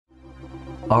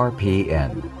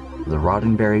RPN, the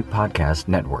Roddenberry Podcast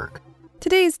Network.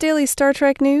 Today's daily Star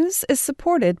Trek news is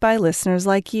supported by listeners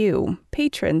like you,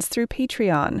 patrons through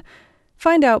Patreon.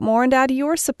 Find out more and add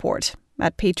your support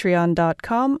at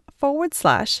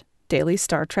patreon.com/Daily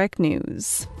Star Trek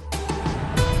News.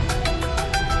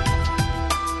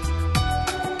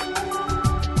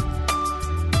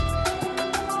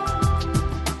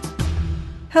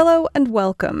 Hello and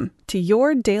welcome to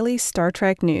your daily Star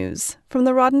Trek news from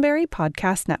the Roddenberry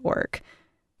Podcast Network.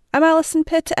 I'm Allison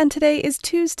Pitt, and today is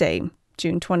Tuesday,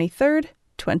 June 23rd,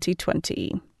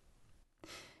 2020.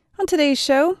 On today's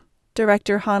show,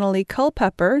 director Hanley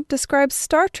Culpepper describes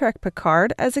Star Trek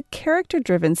Picard as a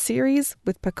character-driven series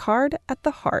with Picard at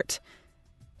the heart.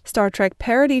 Star Trek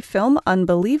parody film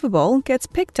Unbelievable gets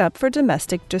picked up for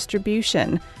domestic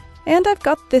distribution. And I've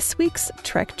got this week's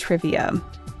Trek trivia.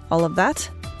 All of that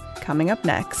coming up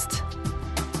next.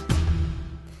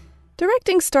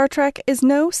 Directing Star Trek is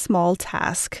no small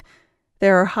task.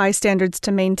 There are high standards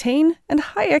to maintain and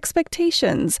high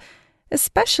expectations,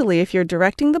 especially if you're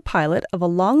directing the pilot of a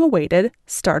long-awaited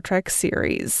Star Trek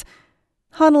series.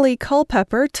 Hanley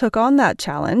Culpepper took on that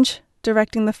challenge,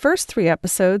 directing the first 3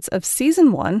 episodes of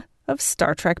Season 1 of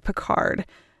Star Trek Picard.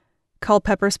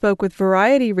 Culpepper spoke with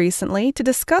Variety recently to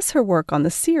discuss her work on the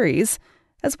series,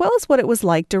 as well as what it was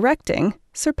like directing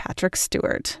Sir Patrick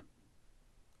Stewart.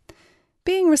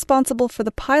 Being responsible for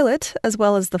the pilot, as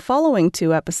well as the following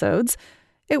 2 episodes,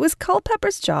 it was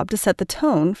Culpepper's job to set the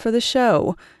tone for the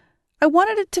show. I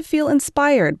wanted it to feel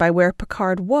inspired by where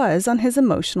Picard was on his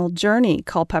emotional journey,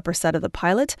 Culpepper said of the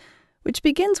pilot, which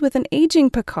begins with an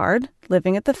aging Picard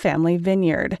living at the family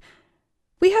vineyard.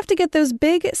 We have to get those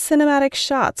big cinematic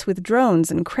shots with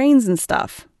drones and cranes and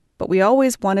stuff, but we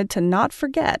always wanted to not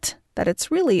forget that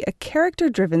it's really a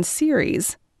character-driven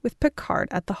series with Picard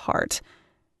at the heart.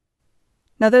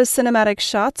 Now, those cinematic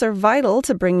shots are vital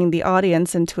to bringing the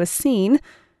audience into a scene.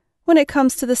 When it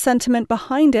comes to the sentiment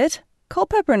behind it,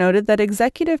 Culpepper noted that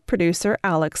executive producer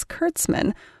Alex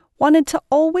Kurtzman wanted to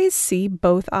always see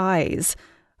both eyes,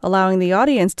 allowing the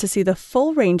audience to see the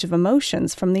full range of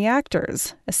emotions from the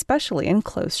actors, especially in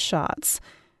close shots.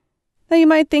 Now, you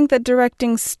might think that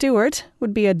directing Stewart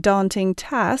would be a daunting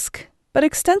task, but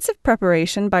extensive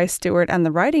preparation by Stewart and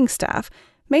the writing staff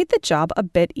made the job a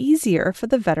bit easier for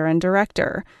the veteran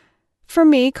director. For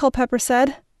me, Culpepper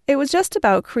said, it was just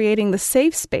about creating the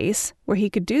safe space where he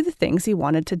could do the things he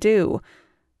wanted to do.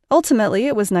 Ultimately,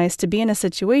 it was nice to be in a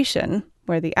situation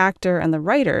where the actor and the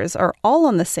writers are all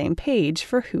on the same page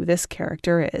for who this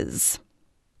character is.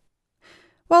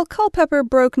 While Culpepper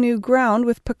broke new ground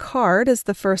with Picard as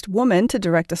the first woman to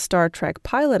direct a Star Trek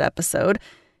pilot episode,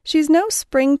 she's no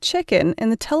spring chicken in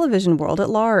the television world at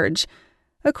large.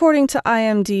 According to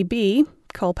IMDb,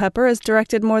 Culpepper has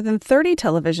directed more than 30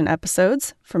 television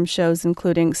episodes from shows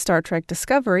including Star Trek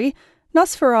Discovery,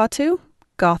 Nosferatu,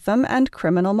 Gotham, and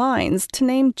Criminal Minds, to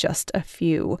name just a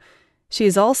few. She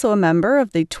is also a member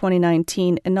of the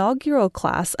 2019 inaugural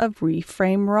class of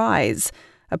Reframe Rise,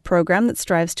 a program that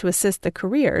strives to assist the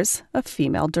careers of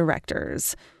female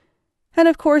directors. And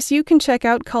of course, you can check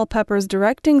out Culpepper's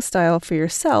directing style for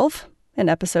yourself in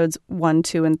episodes 1,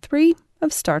 2, and 3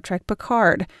 of Star Trek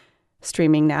Picard,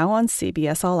 streaming now on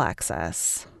CBS All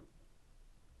Access.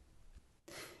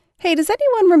 Hey, does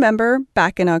anyone remember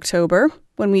back in October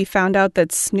when we found out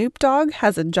that Snoop Dogg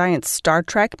has a giant Star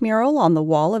Trek mural on the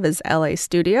wall of his LA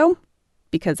studio?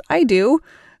 Because I do.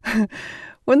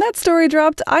 When that story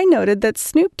dropped, I noted that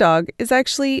Snoop Dogg is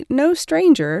actually no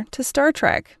stranger to Star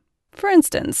Trek. For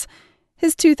instance,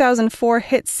 his 2004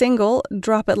 hit single,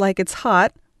 Drop It Like It's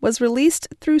Hot, was released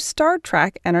through Star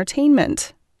Trek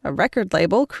Entertainment, a record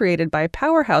label created by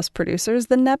powerhouse producers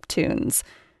the Neptunes.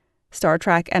 Star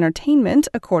Trek Entertainment,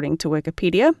 according to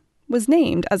Wikipedia, was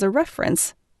named as a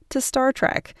reference to Star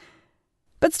Trek.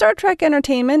 But Star Trek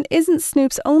Entertainment isn't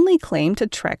Snoop's only claim to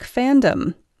Trek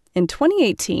fandom. In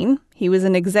 2018, he was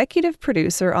an executive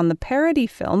producer on the parody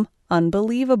film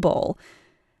Unbelievable.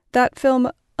 That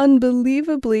film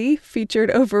unbelievably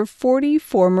featured over 40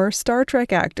 former Star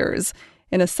Trek actors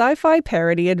in a sci-fi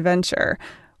parody adventure,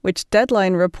 which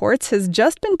Deadline reports has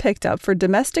just been picked up for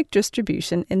domestic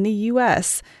distribution in the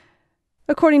U.S.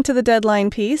 According to the Deadline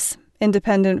piece,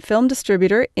 independent film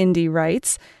distributor Indie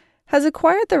Rights has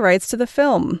acquired the rights to the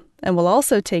film and will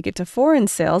also take it to foreign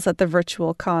sales at the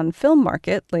Virtual Con film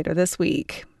market later this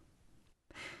week.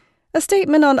 A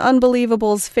statement on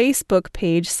Unbelievable's Facebook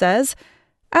page says,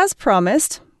 "As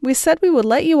promised, we said we would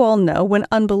let you all know when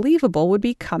Unbelievable would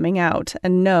be coming out,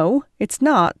 and no, it's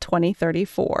not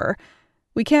 2034.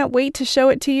 We can't wait to show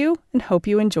it to you and hope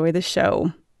you enjoy the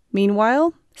show.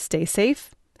 Meanwhile, stay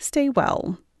safe, stay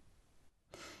well."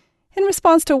 In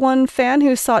response to one fan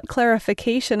who sought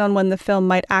clarification on when the film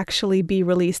might actually be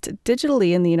released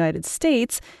digitally in the United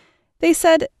States, they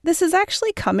said, "This is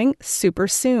actually coming super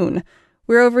soon.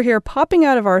 We're over here popping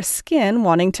out of our skin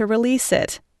wanting to release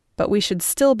it, but we should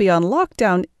still be on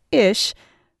lockdown-ish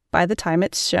by the time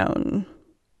it's shown."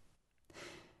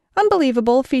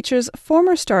 Unbelievable features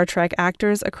former Star Trek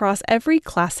actors across every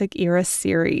classic era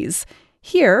series.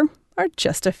 Here are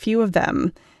just a few of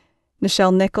them.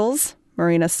 Nichelle Nichols,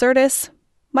 Marina Sirtis,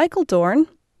 Michael Dorn,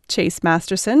 Chase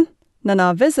Masterson,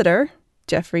 Nana Visitor,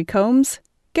 Jeffrey Combs,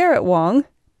 Garrett Wang,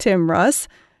 Tim Russ,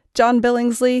 John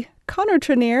Billingsley, Connor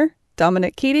Trenier,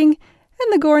 Dominic Keating,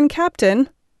 and the Gorn captain,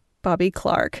 Bobby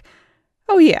Clark.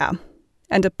 Oh yeah,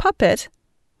 and a puppet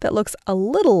that looks a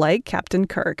little like Captain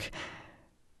Kirk.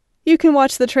 You can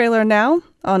watch the trailer now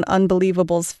on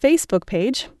Unbelievable's Facebook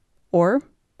page or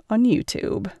on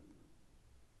YouTube.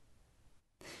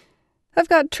 I've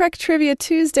got Trek Trivia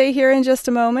Tuesday here in just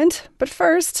a moment, but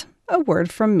first, a word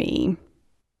from me.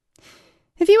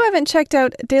 If you haven't checked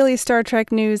out Daily Star Trek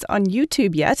News on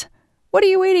YouTube yet, what are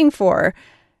you waiting for?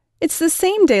 It's the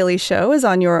same daily show as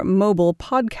on your mobile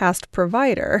podcast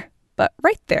provider, but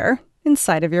right there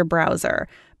inside of your browser.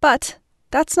 But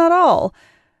that's not all.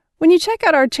 When you check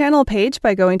out our channel page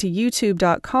by going to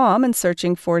youtube.com and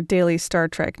searching for Daily Star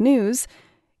Trek News,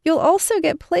 you'll also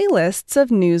get playlists of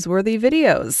newsworthy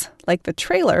videos, like the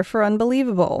trailer for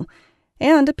Unbelievable,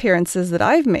 and appearances that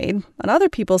I've made on other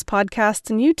people's podcasts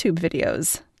and YouTube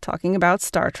videos talking about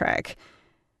Star Trek.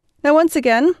 Now, once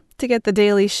again, to get the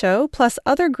daily show plus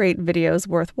other great videos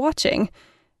worth watching,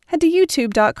 head to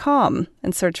youtube.com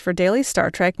and search for Daily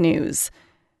Star Trek News.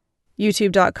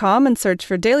 youtube.com and search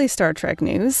for Daily Star Trek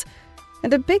News.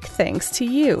 And a big thanks to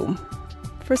you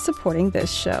for supporting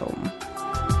this show.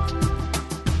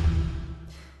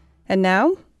 And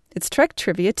now, it's Trek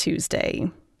Trivia Tuesday.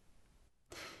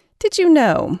 Did you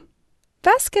know?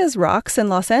 Vasquez Rocks in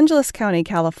Los Angeles County,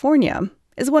 California,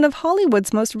 is one of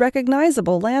Hollywood's most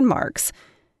recognizable landmarks.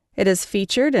 It is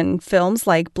featured in films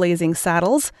like Blazing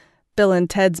Saddles, Bill and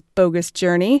Ted's Bogus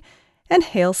Journey, and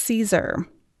Hail Caesar.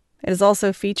 It is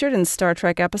also featured in Star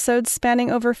Trek episodes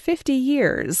spanning over 50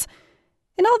 years.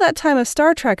 In all that time of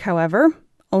Star Trek, however,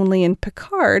 only in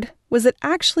Picard was it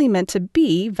actually meant to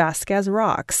be Vasquez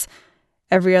Rocks.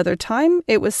 Every other time,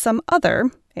 it was some other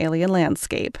alien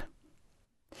landscape.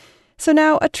 So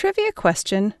now, a trivia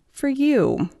question for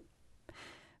you.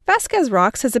 Vasquez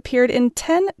Rocks has appeared in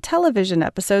 10 television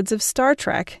episodes of Star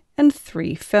Trek and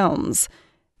 3 films.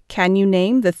 Can you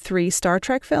name the 3 Star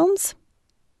Trek films?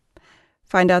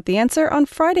 Find out the answer on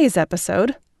Friday's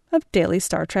episode of Daily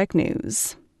Star Trek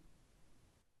News.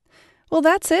 Well,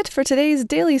 that's it for today's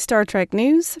Daily Star Trek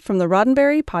News from the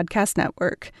Roddenberry Podcast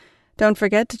Network. Don't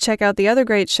forget to check out the other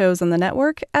great shows on the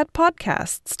network at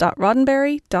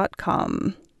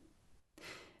podcasts.roddenberry.com.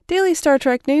 Daily Star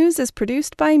Trek News is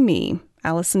produced by me,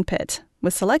 Allison Pitt,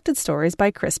 with selected stories by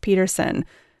Chris Peterson.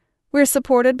 We're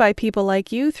supported by people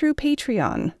like you through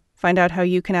Patreon. Find out how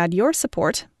you can add your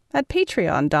support at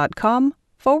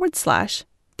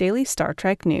patreon.com/Daily Star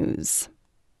Trek News.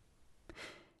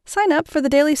 Sign up for the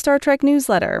Daily Star Trek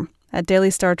newsletter at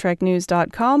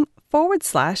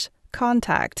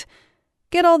dailystartreknews.com/contact.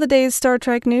 Get all the day's Star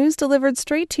Trek news delivered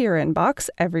straight to your inbox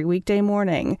every weekday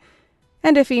morning.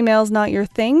 And if email's not your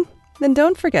thing, then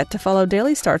don't forget to follow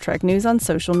Daily Star Trek News on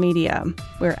social media.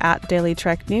 We're at Daily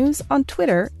Trek News on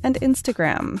Twitter and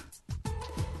Instagram.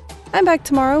 I'm back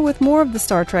tomorrow with more of the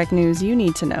Star Trek news you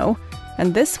need to know,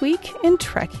 and this week in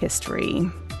Trek history.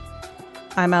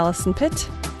 I'm Allison Pitt.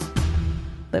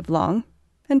 Live long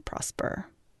and prosper.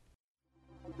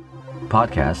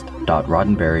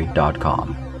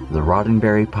 Podcast.roddenberry.com, the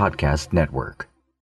Roddenberry Podcast Network.